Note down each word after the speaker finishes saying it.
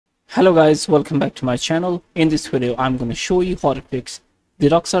Hello guys, welcome back to my channel. In this video, I'm going to show you how to fix the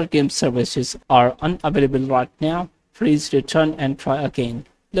Rockstar Games services are unavailable right now. Please return and try again.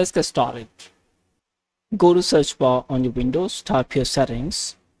 Let's get started. Go to search bar on your Windows, type here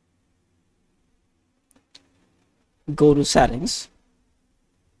settings. Go to settings.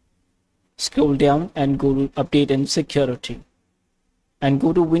 Scroll down and go to update and security. And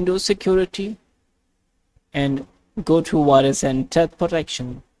go to Windows security and go to virus and threat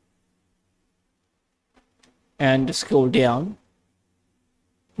protection. And scroll down,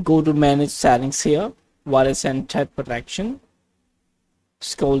 go to manage settings here, virus and threat protection.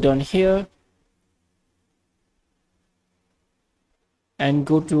 Scroll down here and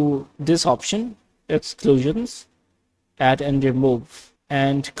go to this option, exclusions, add and remove,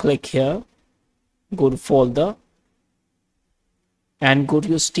 and click here. Go to folder and go to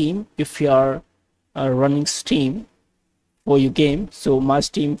your Steam if you are running Steam for your game. So my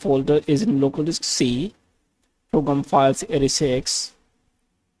Steam folder is in local disk C, program files 86,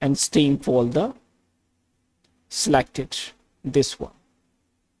 and Steam folder. Select it, this one,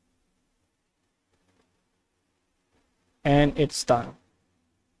 and it's done.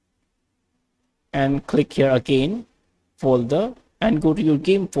 And click here again, folder, and go to your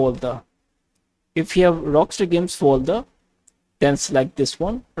game folder. If you have Rockstar Games folder, then select this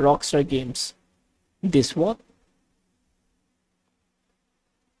one, Rockstar Games, this one.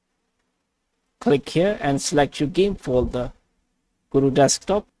 Click here and select your game folder. Go to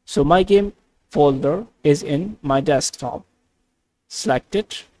desktop. So my game folder is in my desktop. Select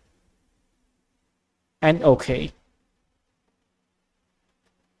it and OK.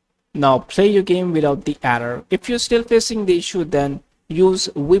 Now play your game without the error. If you're still facing the issue, then use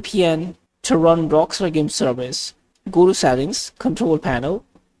VPN to run Rockstar Games service. Go to settings, control panel,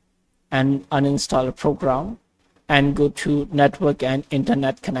 and uninstall a program, and go to network and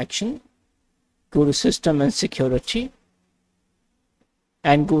internet connection. Go to system and security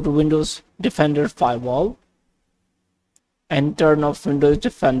and go to Windows Defender Firewall and turn off Windows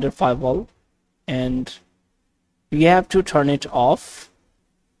Defender Firewall, and you have to turn it off.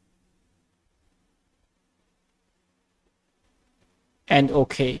 And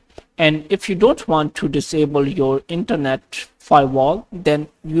OK. And if you don't want to disable your internet firewall, then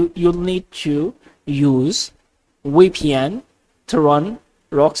you'll need to use VPN to run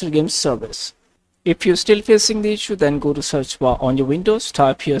Rockstar Games service. If you're still facing the issue, then go to search bar on your Windows,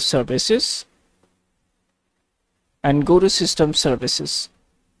 type here services, and go to system services.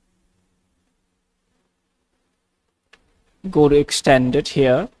 Go to extended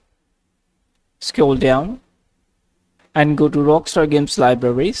here, scroll down, and go to Rockstar Games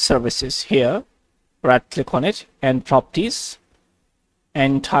library services here. Right click on it and properties,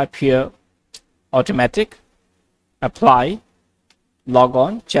 and type here automatic, apply, log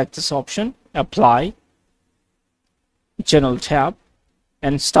on, check this option, apply, general tab,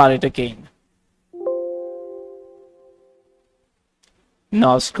 and start it again.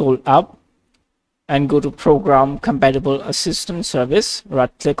 Now scroll up and go to program compatible assistant service. Right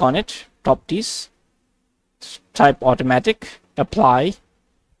click on it, properties, type automatic, apply,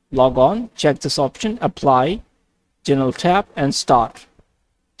 log on, check this option, apply, general tab, and start.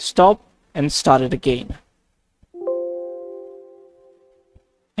 Stop and start it again.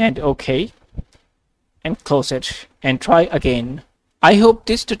 And OK. And close it and try again. I hope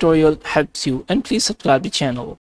this tutorial helps you, and please subscribe the channel.